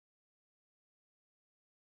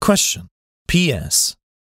Question. P.S.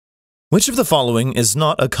 Which of the following is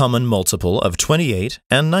not a common multiple of 28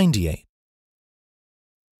 and 98?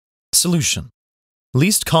 Solution.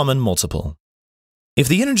 Least common multiple. If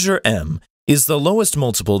the integer m is the lowest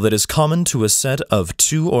multiple that is common to a set of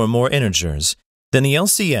two or more integers, then the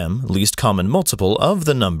LCM, least common multiple, of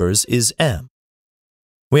the numbers is m.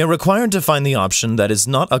 We are required to find the option that is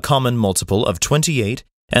not a common multiple of 28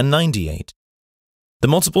 and 98. The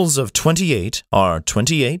multiples of 28 are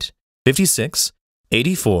 28, 56,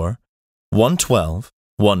 84, 112,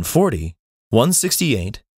 140,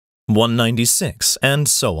 168, 196, and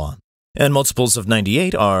so on. And multiples of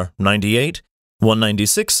 98 are 98,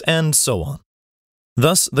 196, and so on.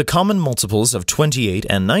 Thus, the common multiples of 28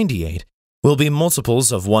 and 98 will be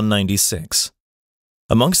multiples of 196.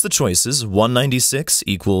 Amongst the choices, 196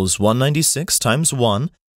 equals 196 times 1,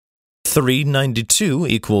 392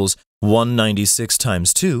 equals 196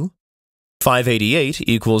 times 2, 588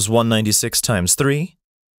 equals 196 times 3,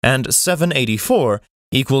 and 784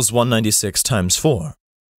 equals 196 times 4,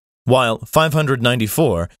 while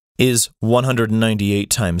 594 is 198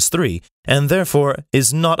 times 3, and therefore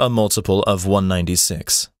is not a multiple of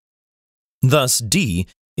 196. Thus, D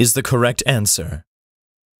is the correct answer.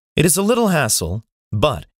 It is a little hassle,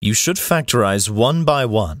 but you should factorize one by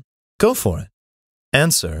one. Go for it.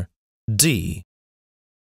 Answer D.